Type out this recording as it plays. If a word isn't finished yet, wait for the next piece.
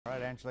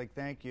Angelique,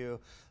 thank you.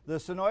 The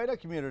Sonoita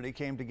community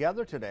came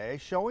together today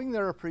showing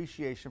their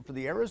appreciation for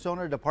the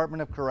Arizona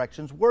Department of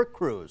Corrections work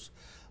crews.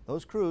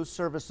 Those crews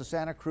service the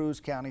Santa Cruz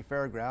County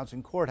Fairgrounds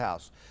and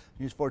Courthouse.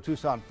 News 4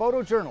 Tucson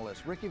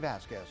photojournalist Ricky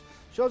Vasquez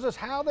shows us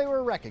how they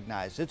were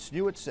recognized. It's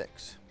new at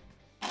 6.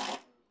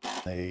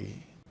 They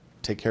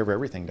take care of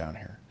everything down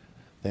here.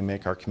 They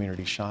make our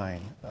community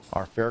shine.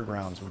 Our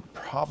fairgrounds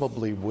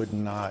probably would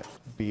not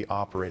be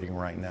operating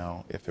right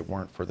now if it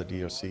weren't for the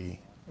DOC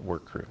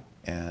work crew.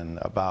 And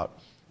about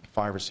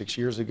 5 or 6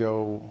 years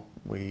ago,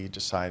 we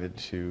decided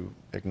to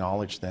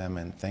acknowledge them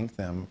and thank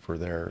them for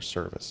their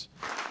service.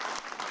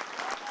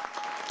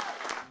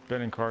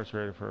 Been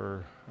incarcerated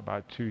for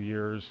about 2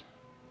 years,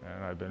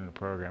 and I've been in the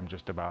program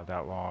just about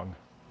that long,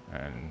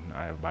 and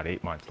I have about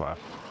 8 months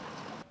left.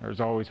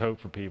 There's always hope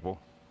for people.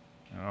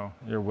 You know,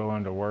 you're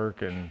willing to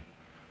work and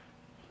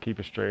keep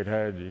a straight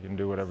head, you can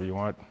do whatever you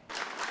want.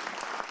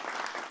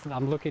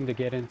 I'm looking to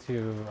get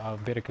into a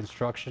bit of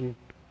construction.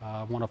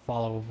 I want to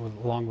follow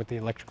along with the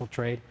electrical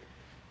trade.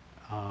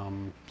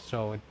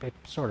 So it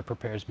sort of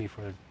prepares me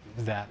for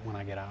that when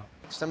I get out.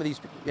 Some of these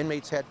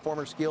inmates had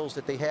former skills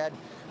that they had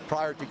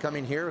prior to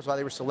coming here. That's why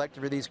they were selected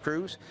for these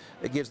crews.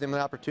 It gives them an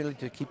opportunity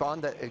to keep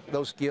on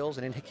those skills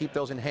and keep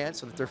those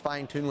enhanced so that they're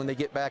fine-tuned when they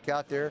get back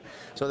out there,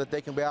 so that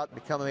they can be out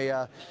and become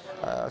a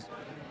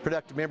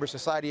productive member of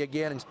society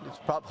again and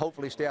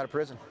hopefully stay out of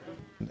prison.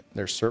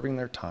 They're serving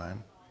their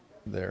time,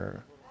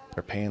 they're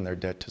paying their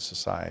debt to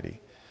society,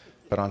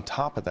 but on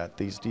top of that,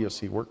 these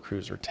DOC work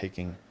crews are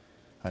taking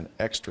an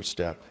extra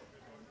step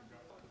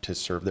to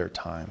serve their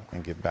time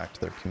and give back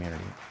to their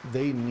community.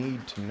 They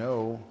need to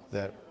know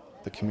that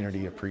the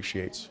community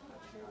appreciates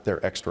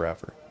their extra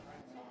effort.